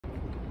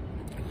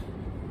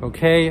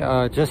Okay,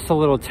 just a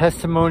little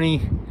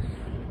testimony.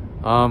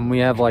 We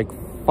have like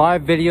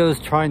 5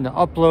 videos trying to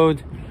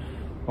upload,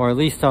 or at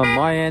least on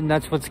my end,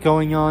 that's what's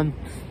going on.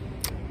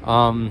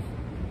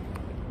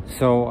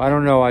 So I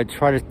don't know, I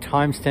try to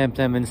timestamp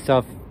them and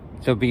stuff,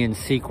 they'll be in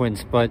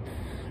sequence, but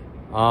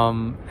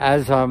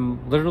as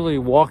I'm literally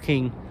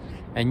walking,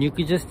 and you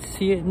could just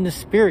see it in the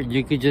spirit,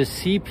 you could just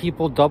see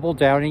people double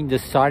downing,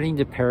 deciding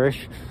to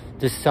perish,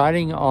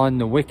 deciding on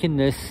the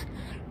wickedness,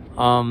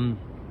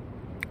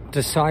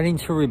 deciding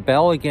to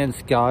rebel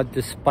against God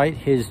despite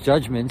his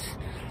judgments.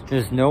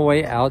 There's no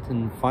way out,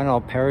 and finally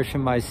I'll perish in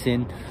my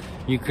sin.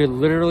 You could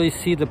literally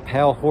see the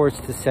pale horse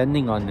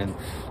descending on them.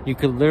 You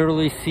could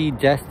literally see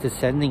death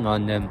descending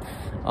on them.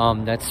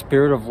 That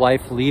spirit of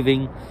life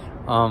leaving,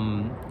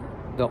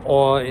 the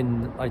awe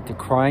and like the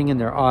crying in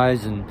their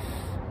eyes, and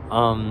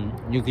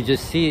you could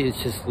just see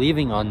it's just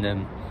leaving on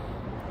them.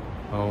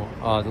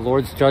 The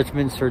Lord's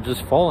judgments are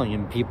just falling,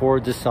 and people are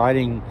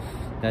deciding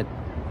that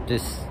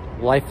this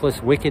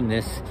lifeless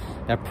wickedness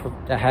that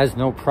has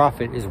no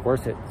profit is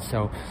worth it.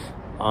 So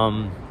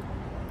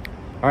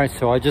all right,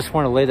 so I just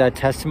want to lay that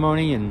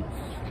testimony, and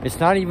it's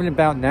not even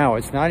about now,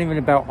 it's not even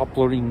about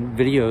uploading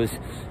videos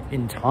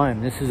in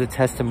time. This is a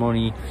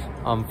testimony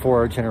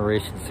for our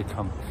generations to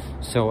come,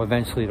 so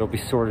eventually it'll be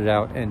sorted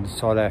out and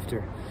sought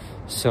after.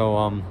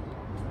 So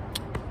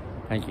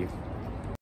thank you.